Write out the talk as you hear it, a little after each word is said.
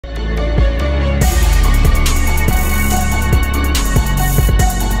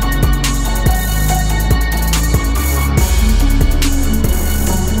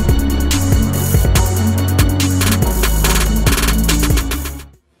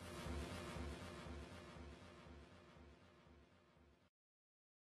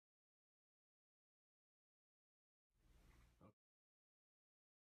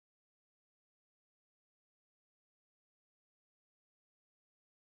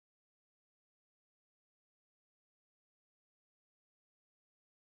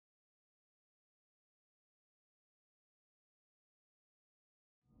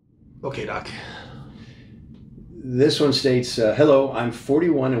Okay, Doc. This one states, hello, I'm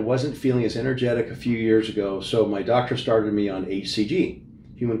 41 and wasn't feeling as energetic a few years ago, so my doctor started me on HCG,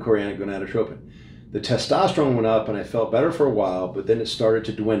 human chorionic gonadotropin. The testosterone went up and I felt better for a while, but then it started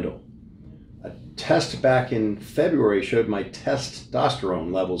to dwindle. A test back in February showed my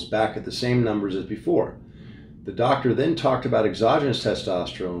testosterone levels back at the same numbers as before. The doctor then talked about exogenous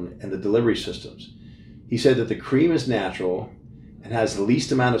testosterone and the delivery systems. He said that the cream is natural and has the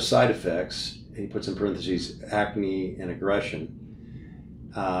least amount of side effects, and he puts in parentheses acne and aggression.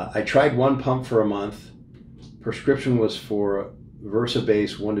 I tried one pump for a month. Prescription was for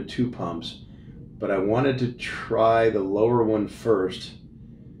Versa-based 1 to 2 pumps, but I wanted to try the lower one first.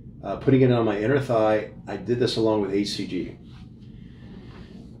 Putting it on my inner thigh, I did this along with HCG.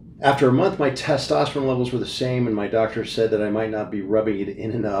 After a month, my testosterone levels were the same, and my doctor said that I might not be rubbing it in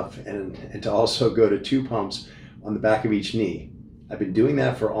enough and to also go to 2 pumps on the back of each knee. I've been doing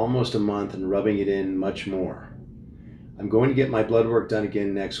that for almost a month and rubbing it in much more. I'm going to get my blood work done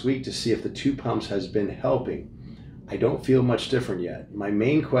again next week to see if the 2 pumps has been helping. I don't feel much different yet. My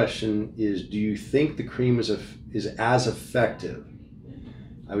main question is, do you think the cream is as effective?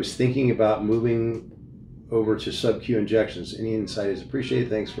 I was thinking about moving over to sub-Q injections. Any insight is appreciated.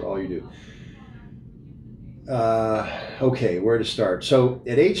 Thanks for all you do. Okay, where to start? So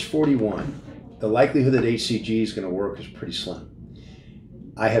at age 41, the likelihood that HCG is going to work is pretty slim.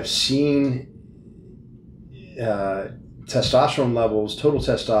 I have seen testosterone levels, total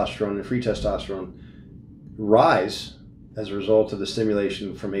testosterone and free testosterone, rise as a result of the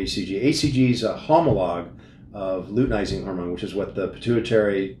stimulation from HCG. HCG is a homologue of luteinizing hormone, which is what the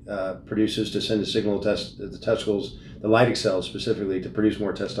pituitary produces to send a signal to the testicles, the Leydig cells specifically, to produce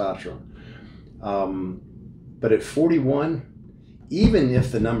more testosterone. But at 41, even if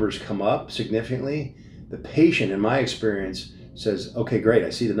the numbers come up significantly, the patient, in my experience, says, okay, great, I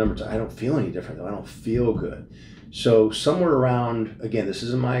see the numbers. I don't feel any different though. I don't feel good. So somewhere around, again, this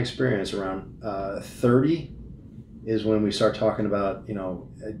isn't my experience, around 30 is when we start talking about, you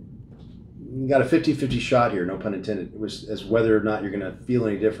got a 50-50 shot here, no pun intended, as whether or not you're going to feel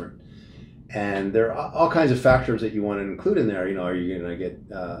any different. And there are all kinds of factors that you want to include in there. Are you going to get,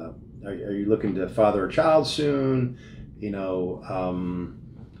 are you looking to father a child soon?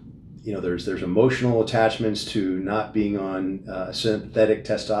 There's emotional attachments to not being on synthetic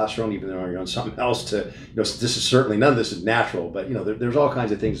testosterone, even though you're on something else. This is certainly, none of this is natural, but there's all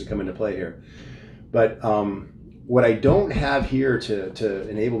kinds of things that come into play here. But what I don't have here to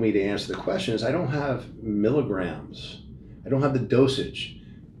enable me to answer the question is I don't have milligrams. I don't have the dosage.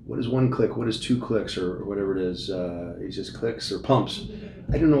 What is 1 click? What is 2 clicks, or whatever it is? It's just clicks or pumps.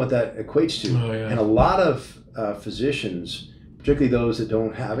 I don't know what that equates to. Oh, yeah. And a lot of physicians, particularly those that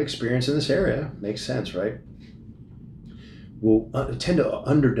don't have experience in this area, makes sense, right, will tend to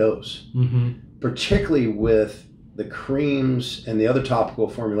underdose, particularly with the creams and the other topical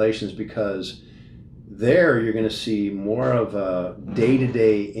formulations, because there you're going to see more of a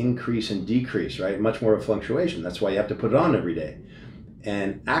day-to-day increase and decrease, right? Much more of a fluctuation. That's why you have to put it on every day.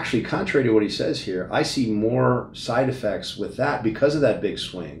 And actually, contrary to what he says here, I see more side effects with that because of that big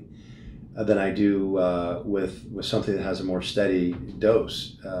swing than I do with something that has a more steady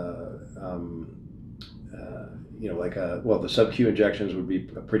dose. The sub-Q injections would be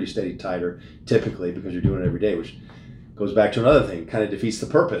a pretty steady titer typically, because you're doing it every day, which goes back to another thing, kind of defeats the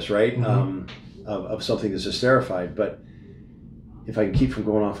purpose, right? Of something that's esterified. But if I can keep from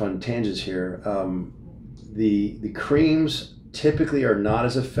going off on tangents here, the creams typically are not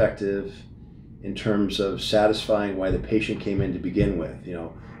as effective in terms of satisfying why the patient came in to begin with.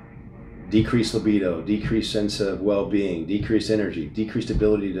 Decreased libido, decreased sense of well-being, decreased energy, decreased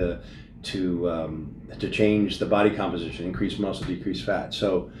ability to change the body composition, increase muscle, decrease fat.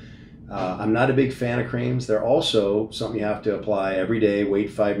 So I'm not a big fan of creams. They're also something you have to apply every day, wait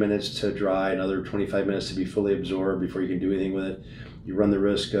 5 minutes to dry, another 25 minutes to be fully absorbed before you can do anything with it. You run the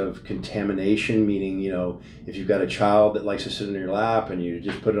risk of contamination, meaning, if you've got a child that likes to sit in your lap and you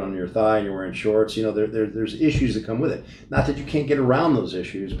just put it on your thigh and you're wearing shorts, there's issues that come with it. Not that you can't get around those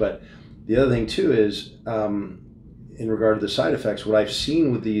issues, but the other thing too is, in regard to the side effects, what I've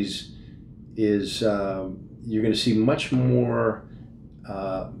seen with these is you're going to see much more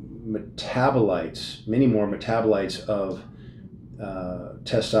many more metabolites of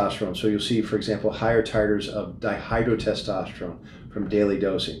testosterone. So you'll see, for example, higher titers of dihydrotestosterone from daily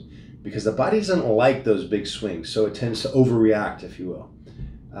dosing, because the body doesn't like those big swings, so it tends to overreact, if you will.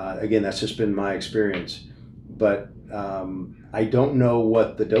 Again, that's just been my experience. But I don't know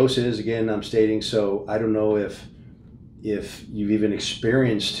what the dose is, again, I'm stating, so I don't know if you've even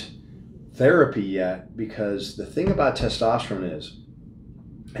experienced therapy yet, because the thing about testosterone is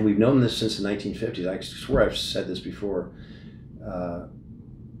and we've known this since the 1950s. I swear I've said this before.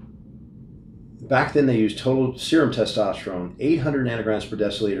 Back then they used total serum testosterone. 800 nanograms per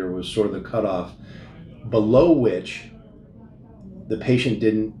deciliter was sort of the cutoff, below which the patient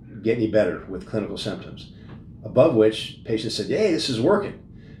didn't get any better with clinical symptoms. Above which patients said, "Hey, this is working."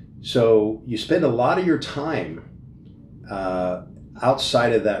 So you spend a lot of your time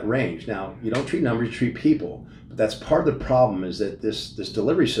outside of that range. Now, you don't treat numbers, you treat people. But that's part of the problem, is that this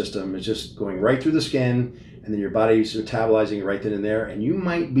delivery system is just going right through the skin, and then your body's metabolizing it right then and there, and you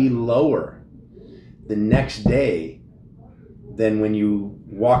might be lower the next day than when you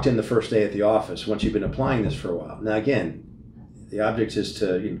walked in the first day at the office once you've been applying this for a while. Now, again, the object is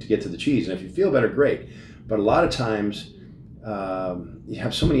to get to the cheese, and if you feel better, great. But a lot of times you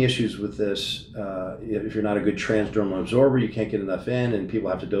have so many issues with this. If you're not a good transdermal absorber, you can't get enough in, and people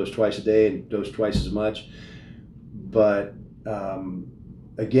have to dose twice a day and dose twice as much. But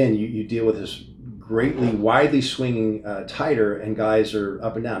again, you deal with this widely swinging titer, and guys are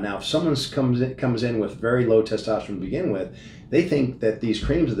up and down. Now, if someone comes in with very low testosterone to begin with, they think that these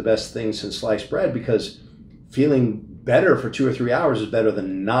creams are the best thing since sliced bread, because feeling better for 2 or 3 hours is better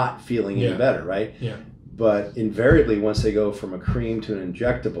than not feeling any better, right? Yeah. But invariably, once they go from a cream to an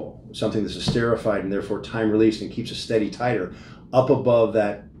injectable, something that's esterified and therefore time released and keeps a steady titer up above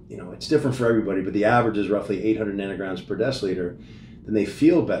that, it's different for everybody, but the average is roughly 800 nanograms per deciliter, then they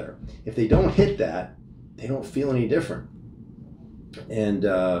feel better. If they don't hit that, they don't feel any different. And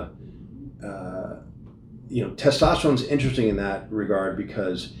testosterone's interesting in that regard,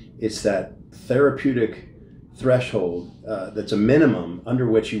 because it's that therapeutic threshold that's a minimum under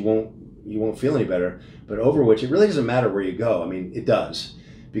which you won't feel any better, but over which it really doesn't matter where you go. I mean, it does,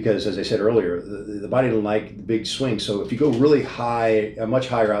 because as I said earlier, the body doesn't like the big swings. So if you go really high, much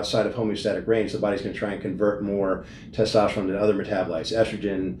higher outside of homeostatic range, the body's going to try and convert more testosterone to other metabolites,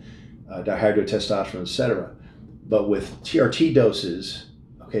 estrogen, dihydrotestosterone, etc. But with TRT doses,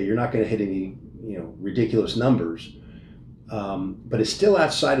 okay, you're not going to hit any ridiculous numbers, but it's still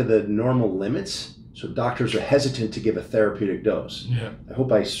outside of the normal limits. So doctors are hesitant to give a therapeutic dose. Yeah. I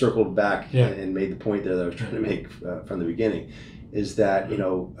hope I circled back and made the point there that I was trying to make from the beginning, is that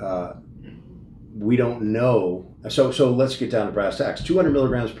we don't know. So let's get down to brass tacks. 200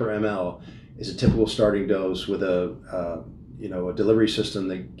 milligrams per ml is a typical starting dose with a delivery system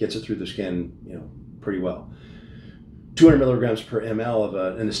that gets it through the skin pretty well. 200 milligrams per ml of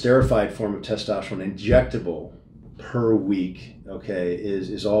an esterified form of testosterone injectable per week, okay,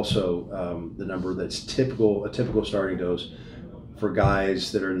 is also the number that's a typical starting dose for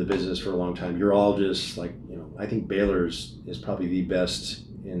guys that are in the business for a long time. Urologists, I think Baylor's is probably the best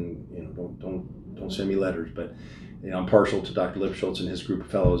in, don't send me letters, but I'm partial to Dr. Lipschultz and his group of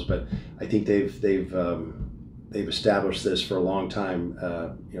fellows, but I think they've established this for a long time,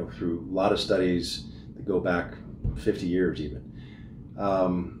 through a lot of studies that go back 50 years even.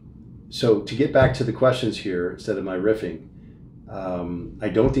 So to get back to the questions here, instead of my riffing, I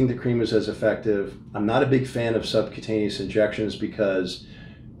don't think the cream is as effective. I'm not a big fan of subcutaneous injections because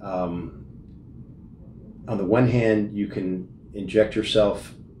on the one hand, you can inject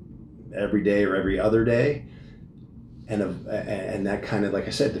yourself every day or every other day, and that kind of, like I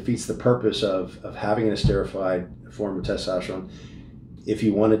said, defeats the purpose of having an esterified form of testosterone. If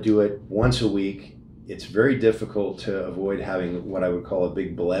you want to do it once a week, it's very difficult to avoid having what I would call a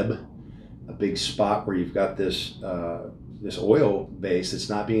big bleb, a big spot where you've got this oil base that's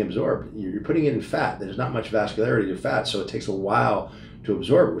not being absorbed. You're putting it in fat. There's not much vascularity to fat, so it takes a while to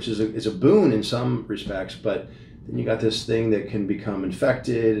absorb it, which is a boon in some respects, but then you got this thing that can become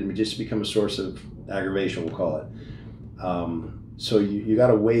infected and just become a source of aggravation, we'll call it. So you got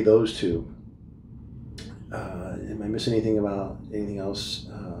to weigh those two. Am I missing anything else?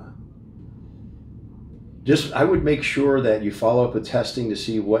 I would make sure that you follow up with testing to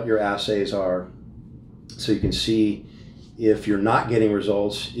see what your assays are, so you can see if you're not getting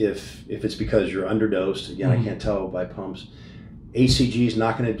results, if it's because you're underdosed. Again, I can't tell by pumps. HCG is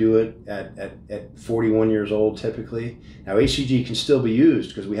not going to do it at 41 years old typically. Now HCG can still be used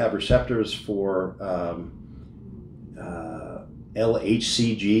because we have receptors for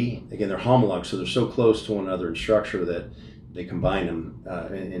LHCG. Again, they're homologs, so they're so close to one another in structure that they combine them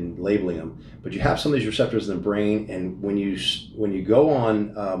in labeling them. But you have some of these receptors in the brain, and when you go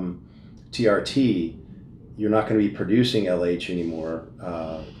on TRT, you're not going to be producing LH anymore,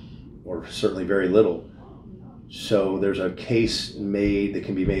 or certainly very little. So there's a case that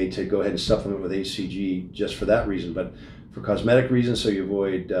can be made to go ahead and supplement with HCG just for that reason. But for cosmetic reasons, so you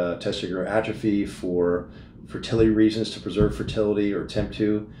avoid testicular atrophy, for fertility reasons, to preserve fertility or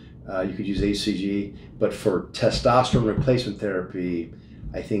TEMP2, you could use HCG. But for testosterone replacement therapy,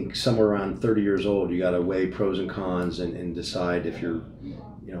 I think somewhere around 30 years old, you got to weigh pros and cons and decide if you're,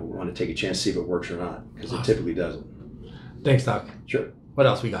 want to take a chance to see if it works or not, because it typically doesn't. Thanks, Doc. Sure. What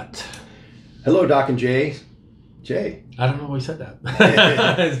else we got? Hello, Doc and Jay. Jay. I don't know why you said that.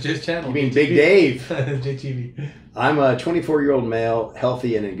 It's just channel. You mean Big Dave? JTV. I'm a 24-year-old male,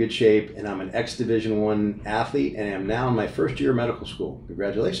 healthy and in good shape, and I'm an ex-Division I athlete, and I'm now in my first year of medical school.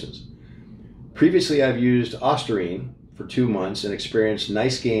 Congratulations. Previously, I've used Ostarine for 2 months and experienced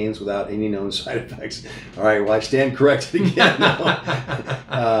nice gains without any known side effects. All right, well, I stand corrected again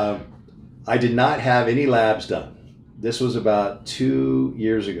now. I did not have any labs done. This was about 2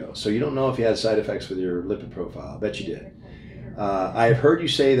 years ago. So you don't know if you had side effects with your lipid profile. I bet you did. I have heard you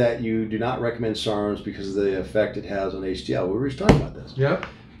say that you do not recommend SARMs because of the effect it has on HDL. We were just talking about this. Yeah.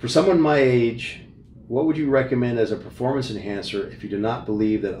 For someone my age, what would you recommend as a performance enhancer if you do not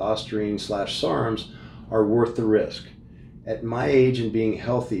believe that Ostarine/SARMs are worth the risk? At my age and being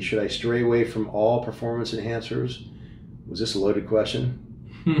healthy, should I stray away from all performance enhancers? Was this a loaded question?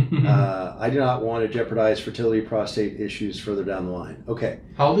 I do not want to jeopardize fertility, prostate issues further down the line. Okay.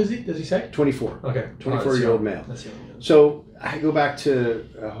 How old is he? Does he say? 24. Okay. 24-year-old male. That's young. So I go back to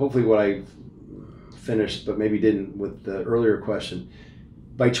hopefully what I finished, but maybe didn't with the earlier question.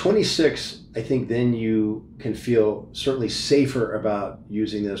 By 26, I think then you can feel certainly safer about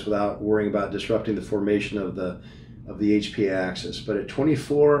using this without worrying about disrupting the formation of the HPA axis. But at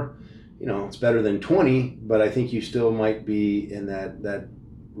 24, it's better than 20, but I think you still might be in that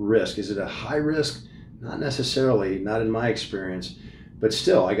risk. Is it a high risk? Not necessarily, not in my experience, but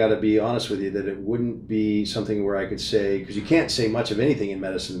still, I got to be honest with you that it wouldn't be something where I could say, because you can't say much of anything in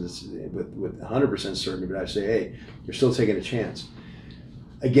medicine with 100% certainty, but I say, hey, you're still taking a chance.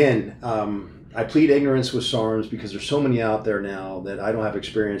 Again, I plead ignorance with SARMs because there's so many out there now that I don't have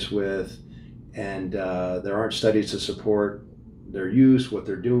experience with, and there aren't studies to support their use, what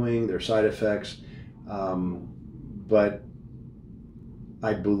they're doing, their side effects, but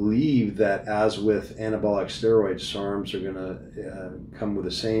I believe that as with anabolic steroids, SARMs are going to come with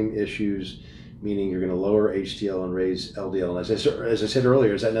the same issues, meaning you're going to lower HDL and raise LDL. And as I said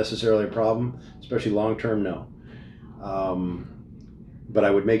earlier, is that necessarily a problem? Especially long-term, no. But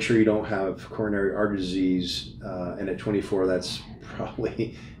I would make sure you don't have coronary artery disease, and at 24, that's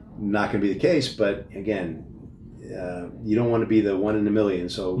probably not going to be the case. But again, you don't want to be the one in a million,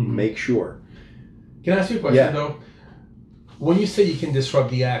 so make sure. Can I ask you a question, though? When you say you can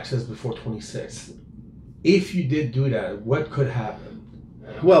disrupt the axis before 26, if you did do that, what could happen?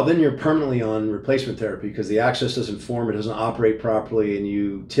 Well, then you're permanently on replacement therapy because the axis doesn't form, it doesn't operate properly, and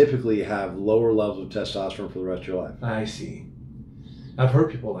you typically have lower levels of testosterone for the rest of your life. I see. I've heard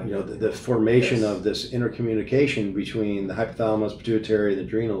people like that. The formation of this intercommunication between the hypothalamus, pituitary, the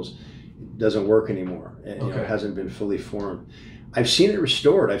adrenals doesn't work anymore. It hasn't been fully formed. I've seen it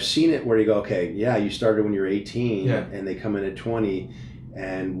restored. I've seen it where you go, okay, yeah, you started when you were 18 and they come in at 20.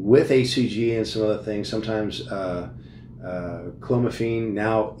 And with HCG and some other things, sometimes clomiphene,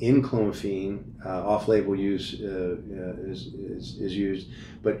 now in clomiphene, off-label use is used.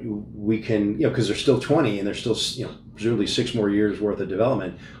 But we can, because they're still 20 and there's still, presumably 6 more years worth of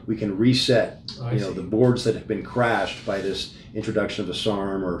development, we can reset, the boards that have been crashed by this introduction of a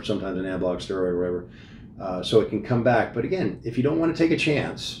SARM or sometimes an anabolic steroid or whatever. So it can come back. But again, if you don't want to take a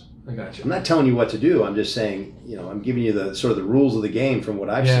chance, I got you. I'm not telling you what to do. I'm just saying, I'm giving you the sort of the rules of the game from what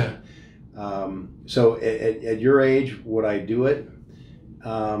I've seen. So at your age, would I do it?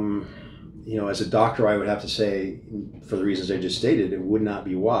 As a doctor, I would have to say, for the reasons I just stated, it would not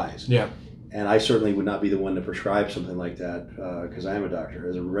be wise. Yeah. And I certainly would not be the one to prescribe something like that because I am a doctor.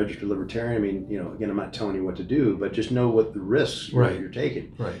 As a registered libertarian, I mean, again, I'm not telling you what to do, but just know what the risks you're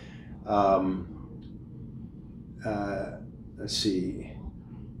taking. Right. Let's see.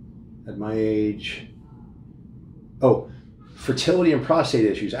 At my age, fertility and prostate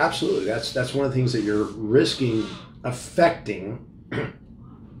issues. Absolutely, that's one of the things that you're risking affecting.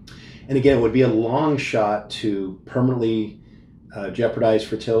 And again, it would be a long shot to permanently jeopardize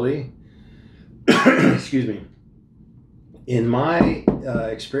fertility. Excuse me. In my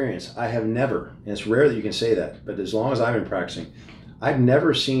experience, I have never, and it's rare that you can say that, but as long as I've been practicing, I've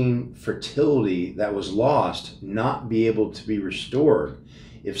never seen fertility that was lost not be able to be restored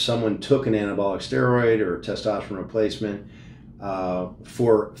if someone took an anabolic steroid or testosterone replacement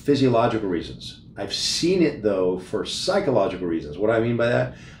for physiological reasons. I've seen it, though, for psychological reasons. What do I mean by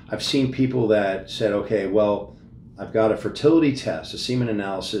that? I've seen people that said, okay, well, I've got a fertility test, a semen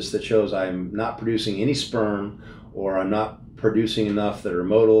analysis that shows I'm not producing any sperm or I'm not producing enough that are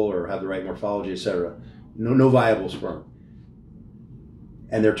motile or have the right morphology, etc. No viable sperm.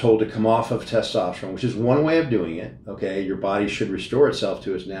 and they're told to come off of testosterone, which is one way of doing it. Okay, your body should restore itself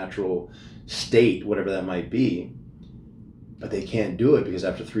to its natural state, whatever that might be. But they can't do it because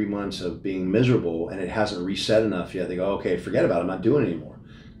after 3 months of being miserable and it hasn't reset enough yet, they go, okay, forget about it, I'm not doing it anymore.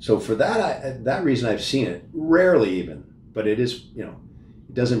 So for that reason, I've seen it, rarely even, but it is, you know,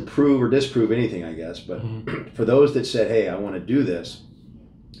 it doesn't prove or disprove anything, I guess. But for those that said, hey, I want to do this,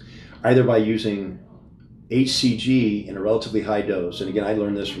 either by using HCG in a relatively high dose, and again, I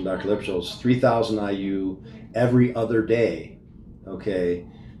learned this from Dr. Lipschultz, 3,000 IU every other day, okay,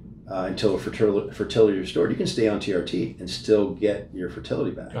 until fertility restored. You can stay on TRT and still get your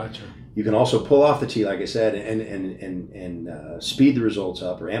fertility back. Gotcha. You can also pull off the T, like I said, and speed the results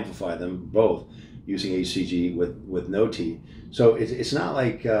up or amplify them both using HCG with no T. So it's not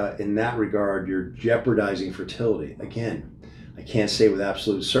like in that regard you're jeopardizing fertility. Again, I can't say with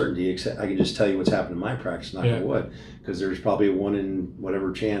absolute certainty, except I can just tell you what's happened in my practice, knock on wood, because there's probably a 1 in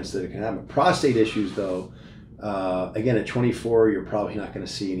whatever chance that it can happen. Prostate issues, though, again, at 24, you're probably not going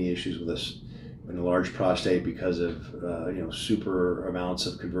to see any issues with this in a large prostate because of super amounts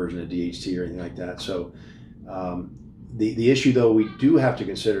of conversion to DHT or anything like that. So the issue, though, we do have to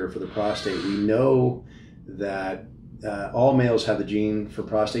consider for the prostate, we know that all males have the gene for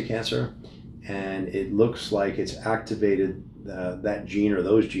prostate cancer, and it looks like it's activated that gene or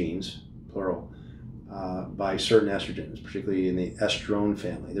those genes, plural, by certain estrogens, particularly in the estrone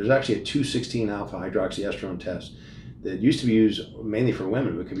family. There's actually a 2,16-alpha hydroxyestrone test that used to be used mainly for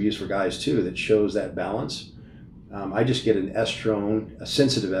women, but could be used for guys too, that shows that balance. I just get an estrone, a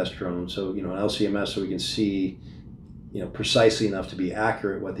sensitive estrone, so an LCMS, so we can see precisely enough to be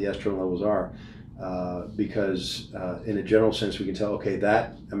accurate what the estrone levels are, because in a general sense we can tell, okay,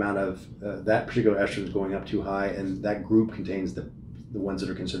 that amount of that particular estrogen is going up too high, and that group contains the ones that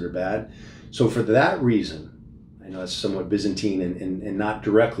are considered bad. So for that reason, I know it's somewhat Byzantine and not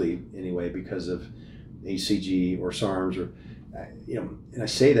directly anyway because of HCG or SARMs or and I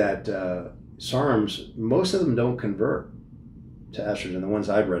say that SARMs, most of them don't convert to estrogen, the ones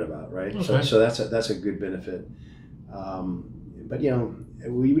I've read about, right? Okay. So that's a good benefit. But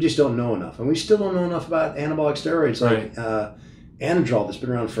we just don't know enough, and we still don't know enough about anabolic steroids like Anadrol that's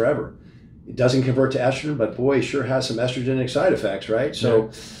been around forever. It doesn't convert to estrogen, but boy, it sure has some estrogenic side effects, right? So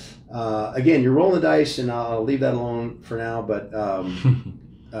again, you're rolling the dice, and I'll leave that alone for now. But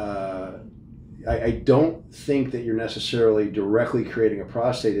I don't think that you're necessarily directly creating a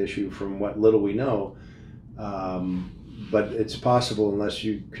prostate issue from what little we know. But it's possible unless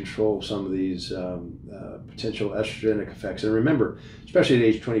you control some of these potential estrogenic effects. And remember, especially at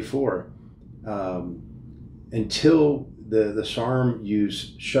age 24, until the SARM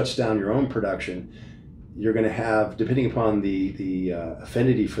use shuts down your own production, you're going to have, depending upon the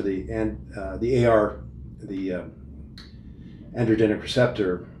affinity for the AR, the androgenic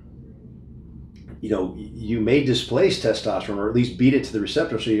receptor, you may displace testosterone or at least beat it to the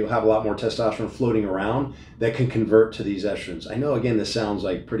receptor, so you'll have a lot more testosterone floating around that can convert to these estrogens. I know, again, this sounds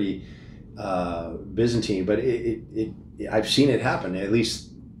like pretty Byzantine, but I've seen it happen, at least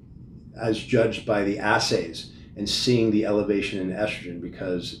as judged by the assays and seeing the elevation in estrogen,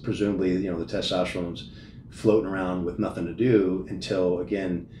 because presumably, the testosterone's floating around with nothing to do until,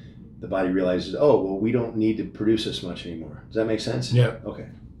 again, the body realizes, oh, well, we don't need to produce this much anymore. Does that make sense? Yeah. Okay.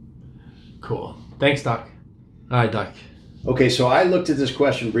 Cool. Thanks, Doc. All right, Doc. Okay, so I looked at this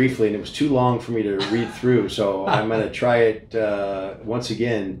question briefly, and it was too long for me to read through, so I'm going to try it once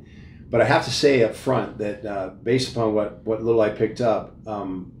again. But I have to say up front that based upon what little I picked up,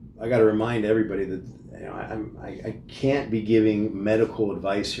 I got to remind everybody that I can't be giving medical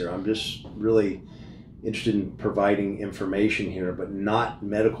advice here. I'm just really interested in providing information here, but not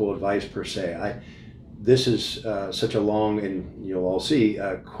medical advice per se. This is such a long, and you'll all see,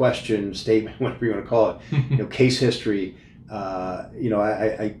 question, statement, whatever you want to call it, case history. I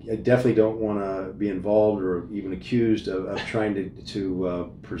definitely don't want to be involved or even accused of trying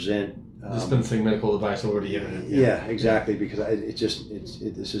to present dispensing medical advice over the internet. Yeah, exactly, because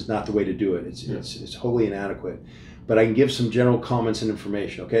this is not the way to do it. It's wholly inadequate. But I can give some general comments and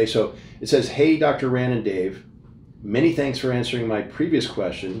information. Okay, so it says, "Hey, Dr. Rand and Dave, many thanks for answering my previous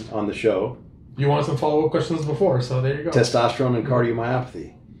question on the show." You want some follow-up questions before, so there you go. Testosterone and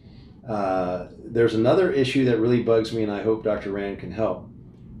cardiomyopathy. There's another issue that really bugs me, and I hope Dr. Rand can help.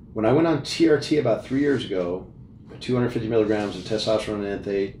 When I went on TRT about 3 years ago, 250 milligrams of testosterone and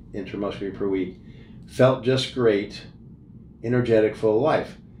enthate intramuscularly per week, felt just great, energetic, full of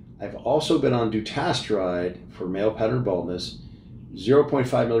life. I've also been on dutasteride for male pattern baldness,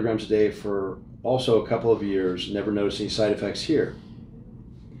 0.5 milligrams a day for also a couple of years, never noticed any side effects here.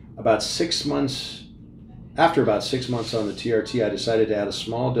 About 6 months After about 6 months on the TRT, I decided to add a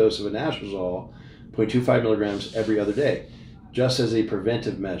small dose of anastrozole, 0.25 milligrams every other day, just as a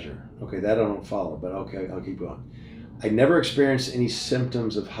preventive measure. Okay, that I don't follow, but okay, I'll keep going. I never experienced any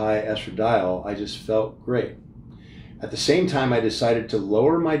symptoms of high estradiol. I just felt great. At the same time, I decided to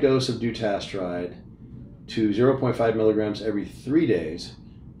lower my dose of dutasteride to 0.5 milligrams every 3 days,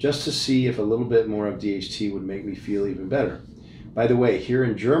 just to see if a little bit more of DHT would make me feel even better. By the way, here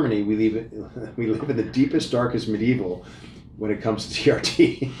in Germany, we live in the deepest, darkest medieval when it comes to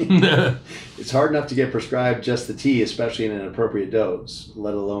TRT. It's hard enough to get prescribed just the T, especially in an appropriate dose,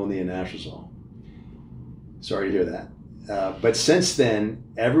 let alone the anastrozole. Sorry to hear that. But since then,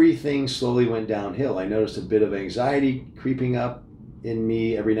 everything slowly went downhill. I noticed a bit of anxiety creeping up in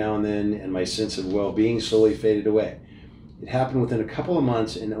me every now and then, and my sense of well-being slowly faded away. It happened within a couple of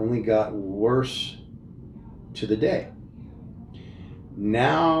months and only got worse to the day.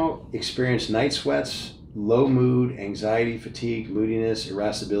 Now experience night sweats, low mood, anxiety, fatigue, moodiness,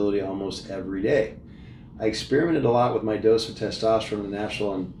 irascibility almost every day. I experimented a lot with my dose of testosterone and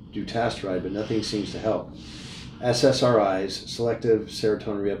anastrozole and dutasteride, but nothing seems to help. SSRIs, selective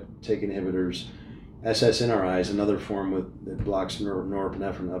serotonin reuptake inhibitors, SSNRIs, another form that blocks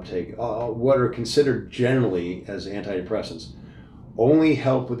norepinephrine uptake, what are considered generally as antidepressants, only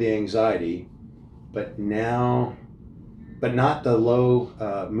help with the anxiety, but not the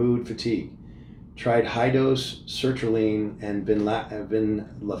low mood fatigue. Tried high-dose sertraline and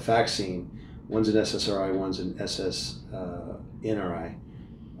venlafaxine. One's an SSRI, one's an SSNRI.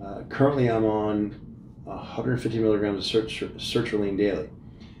 Currently, I'm on 150 milligrams of sertraline daily.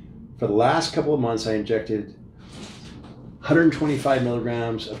 For the last couple of months, I injected 125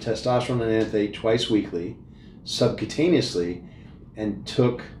 milligrams of testosterone and anthate twice weekly, subcutaneously, and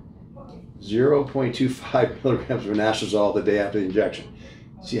took 0.25 milligrams of anastrozole the day after the injection.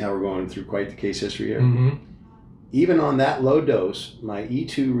 See how we're going through quite the case history here? Mm-hmm. Even on that low dose, my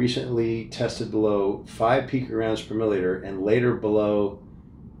E2 recently tested below 5 picograms per milliliter and later below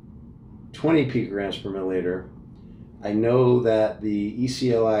 20 picograms per milliliter. I know that the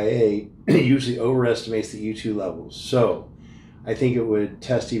ECLIA usually overestimates the E2 levels, so I think it would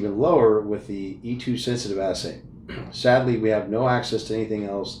test even lower with the E2 sensitive assay. Sadly, we have no access to anything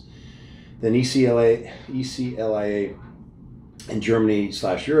else than ECLIA in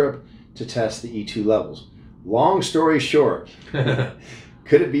Germany/Europe to test the E2 levels. Long story short,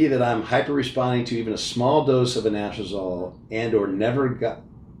 could it be that I'm hyper-responding to even a small dose of anastrozole and or never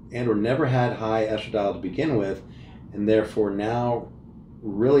had high estradiol to begin with, and therefore now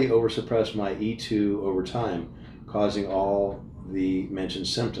really oversuppress my E2 over time, causing all the mentioned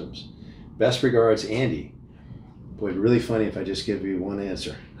symptoms? Best regards, Andy. Boy, it'd be really funny if I just give you one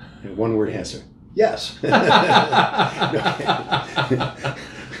answer, a one-word answer. Yes.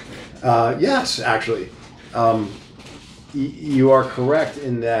 Yes, actually. You are correct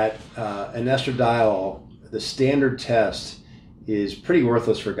in that an estradiol, the standard test, is pretty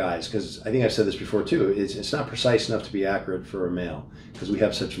worthless for guys, because I think I've said this before too. It's not precise enough to be accurate for a male because we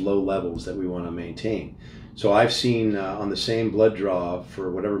have such low levels that we want to maintain. So I've seen on the same blood draw for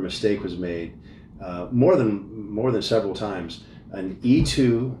whatever mistake was made more than several times an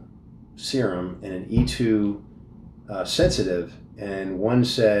E2 serum and an E2 sensitive, and one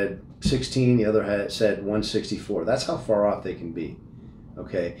said 16, the other said 164. That's how far off they can be.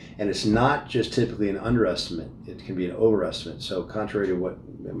 Okay, and it's not just typically an underestimate, it can be an overestimate. So contrary to what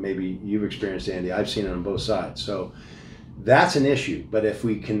maybe you've experienced, Andy, I've seen it on both sides. So that's an issue. But if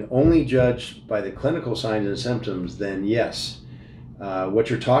we can only judge by the clinical signs and symptoms, then yes, what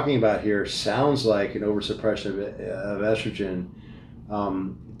you're talking about here sounds like an oversuppression of estrogen.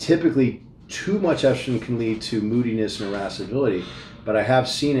 Typically, too much estrogen can lead to moodiness and irascibility, but I have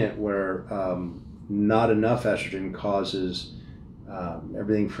seen it where not enough estrogen causes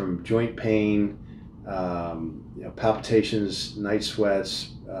everything from joint pain, palpitations, night sweats,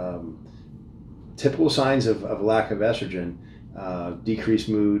 typical signs of lack of estrogen, decreased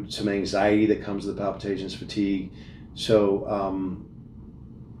mood, some anxiety that comes with the palpitations, fatigue. So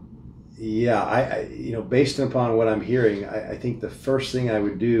yeah, I based upon what I'm hearing, I think the first thing I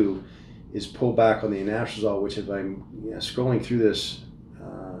would do is pull back on the anastrozole, which if I'm scrolling through this,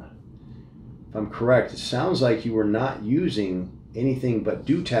 if I'm correct, it sounds like you were not using anything but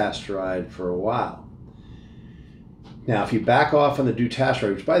dutasteride for a while. Now, if you back off on the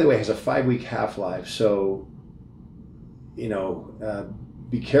dutasteride, which by the way has a 5-week half-life, so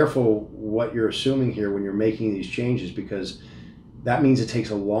be careful what you're assuming here when you're making these changes, because that means it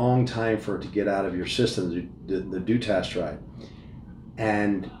takes a long time for it to get out of your system, the dutasteride.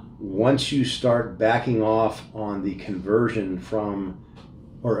 And once you start backing off on the conversion from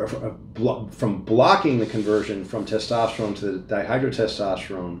or from blocking the conversion from testosterone to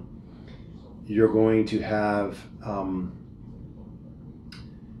dihydrotestosterone, you're going to have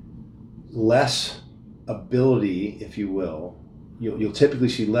less ability, if you will. You'll typically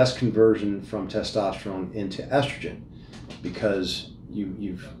see less conversion from testosterone into estrogen because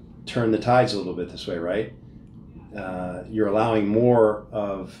you've turned the tides a little bit this way, right? You're allowing more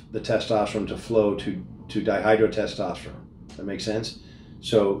of the testosterone to flow to dihydrotestosterone. Does that make sense?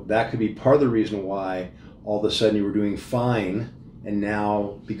 So that could be part of the reason why all of a sudden you were doing fine, and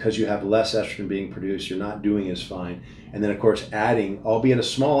now because you have less estrogen being produced, you're not doing as fine. And then of course adding, albeit a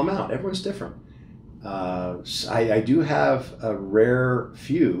small amount, everyone's different. I do have a rare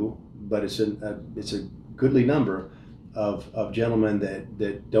few, but it's a goodly number of gentlemen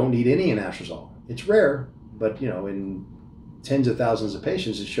that don't need any anastrozole. It's rare, but in tens of thousands of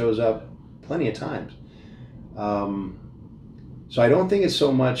patients, it shows up plenty of times. So I don't think it's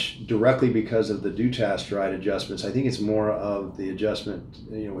so much directly because of the dutasteride adjustments. I think it's more of the adjustment,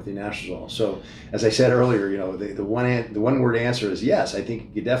 with the anastrozole. So as I said earlier, the one word answer is yes. I think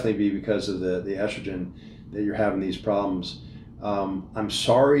it could definitely be because of the estrogen that you're having these problems. I'm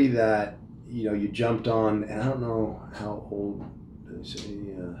sorry that you jumped on, and I don't know how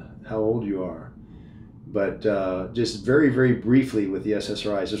old you are, but just very, very briefly with the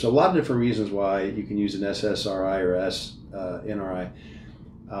SSRIs, there's a lot of different reasons why you can use an SSRI or NRI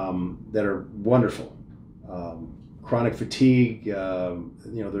that are wonderful. Chronic fatigue,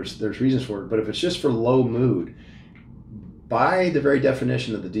 there's reasons for it, but if it's just for low mood, by the very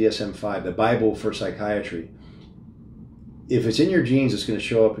definition of the DSM-5, the Bible for psychiatry, if it's in your genes, it's going to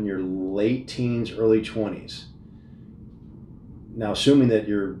show up in your late teens, early 20s. Now, assuming that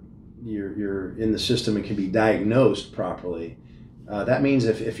you're in the system and can be diagnosed properly, that means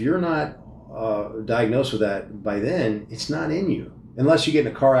if you're not diagnosed with that by then, it's not in you. Unless you get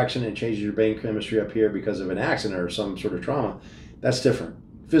in a car accident and changes your brain chemistry up here because of an accident or some sort of trauma, that's different,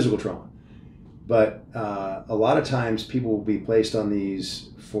 physical trauma. But a lot of times people will be placed on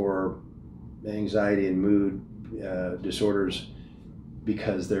these for anxiety and mood disorders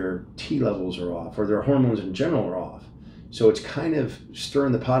because their T levels are off or their hormones in general are off. So it's kind of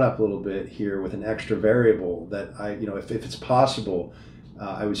stirring the pot up a little bit here with an extra variable that if it's possible,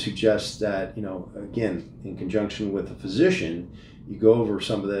 I would suggest that, again, in conjunction with a physician, you go over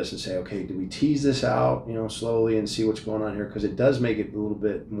some of this and say, okay, do we tease this out, slowly and see what's going on here? Because it does make it a little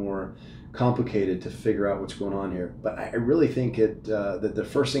bit more complicated to figure out what's going on here. But I really think that the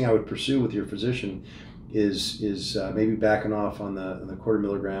first thing I would pursue with your physician is maybe backing off on the quarter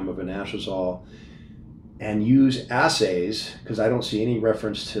milligram of anastrozole and use assays, because I don't see any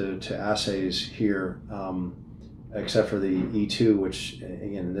reference to assays here, except for the E2, which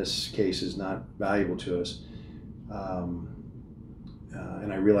again in this case is not valuable to us.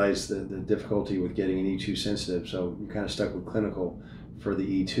 And I realize the difficulty with getting an E2 sensitive, so you're kind of stuck with clinical for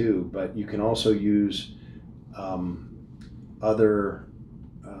the E2, but you can also use other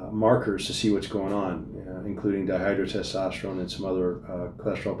markers to see what's going on, including dihydrotestosterone and some other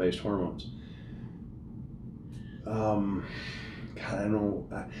cholesterol-based hormones. God, I don't know.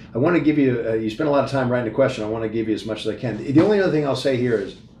 I want to give you, you spent a lot of time writing a question. I want to give you as much as I can. The only other thing I'll say here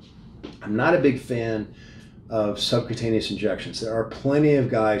is I'm not a big fan of subcutaneous injections. There are plenty of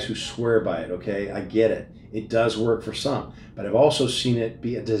guys who swear by it, okay? I get it. It does work for some, but I've also seen it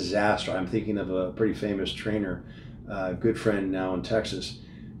be a disaster. I'm thinking of a pretty famous trainer, good friend now in Texas,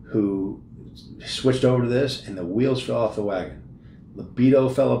 who switched over to this and the wheels fell off the wagon. Libido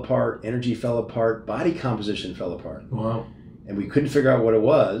fell apart, energy fell apart, body composition fell apart. Wow. And we couldn't figure out what it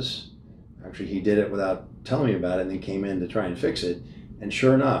was. Actually, he did it without telling me about it, and then came in to try and fix it. And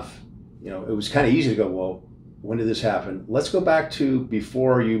sure enough, it was kind of easy to go, well, when did this happen? Let's go back to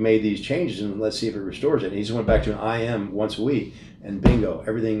before you made these changes and let's see if it restores it. And he just went back to an IM once a week, and bingo,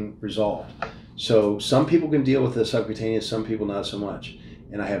 everything resolved. So some people can deal with the subcutaneous, some people not so much.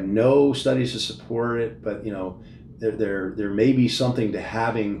 And I have no studies to support it, but there may be something to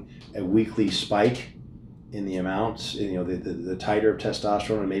having a weekly spike in the amounts, the titer of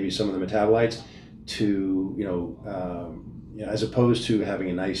testosterone and maybe some of the metabolites to, as opposed to having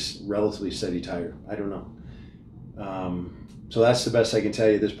a nice, relatively steady titer. I don't know. So that's the best I can tell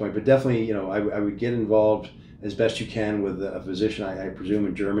you at this point. But definitely, I would get involved as best you can with a physician, I presume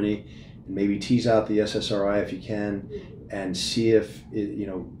in Germany, and maybe tease out the SSRI if you can, and see if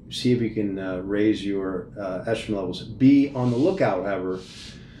you can raise your estrogen levels. Be on the lookout, however,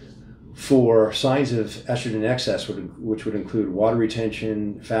 for signs of estrogen excess, which would include water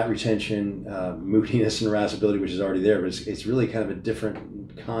retention, fat retention, moodiness and irascibility, which is already there, but it's really kind of a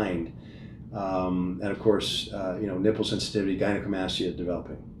different kind. and of course, nipple sensitivity, gynecomastia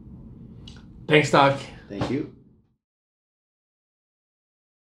developing. Thanks, Doc. Thank you.